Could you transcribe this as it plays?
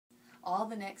All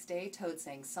the next day Toad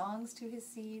sang songs to his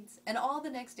seeds, and all the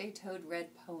next day Toad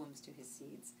read poems to his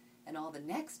seeds, and all the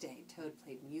next day Toad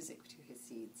played music to his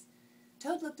seeds.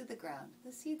 Toad looked at the ground.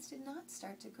 The seeds did not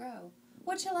start to grow.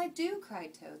 "What shall I do?"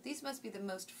 cried Toad. "These must be the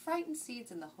most frightened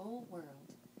seeds in the whole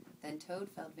world." Then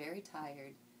Toad felt very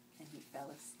tired, and he fell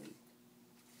asleep.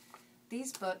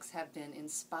 These books have been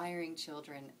inspiring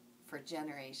children for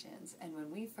generations, and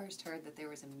when we first heard that there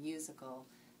was a musical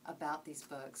about these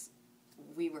books,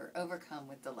 we were overcome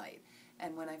with delight.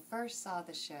 And when I first saw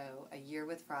the show, A Year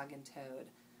with Frog and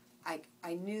Toad, I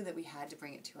knew that we had to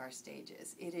bring it to our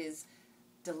stages. It is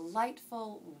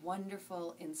delightful,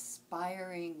 wonderful,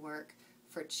 inspiring work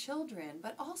for children,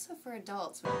 but also for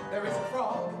adults. There is a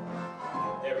frog,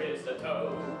 there is a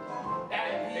toad,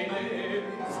 and he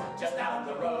lives just down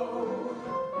the road.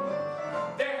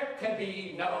 There can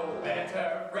be no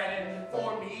better friend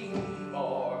for me,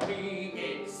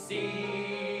 it seems.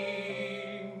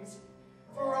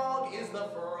 Frog is the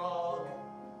frog,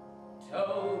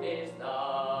 Toad is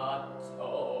the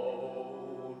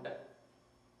toad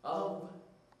of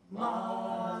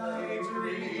my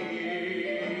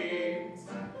dreams.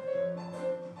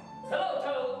 Hello,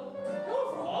 Toad.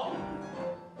 Hello, Frog.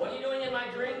 What are you doing in my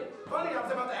dream? Funny, I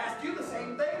was about to ask you the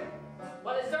same thing.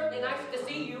 Well, it's certainly nice to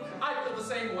see you. I feel the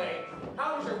same way.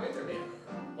 How has your winter been?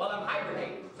 Well, I'm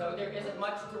hibernating, so there isn't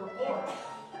much to report.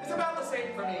 It's about the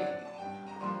same for me.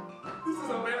 This is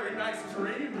a very nice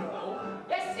dream, though.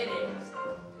 Yes, it is.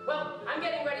 Well, I'm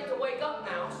getting ready to wake up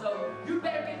now, so you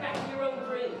better get back to your own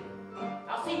dream.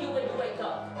 I'll see you when you wake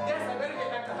up. Yes, I better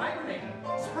get back to hibernating.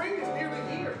 Spring is nearly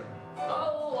here.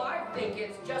 Oh, I think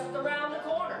it's just around the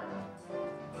corner.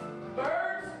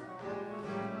 Birds?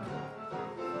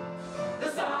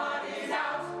 The sun is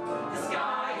out, the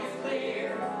sky is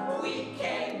clear. We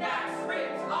came back,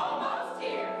 spring's almost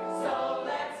here. So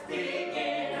let's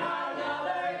begin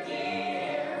another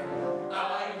year. A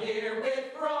year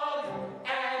with Frog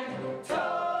and Toad.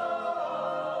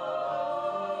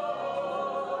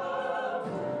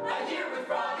 A year with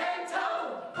Frog and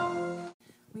Toad.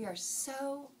 We are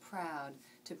so proud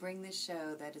to bring this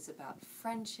show that is about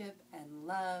friendship and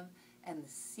love and the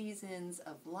seasons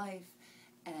of life,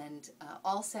 and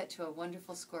all set to a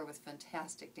wonderful score with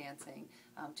fantastic dancing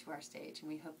to our stage. And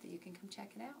we hope that you can come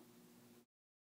check it out.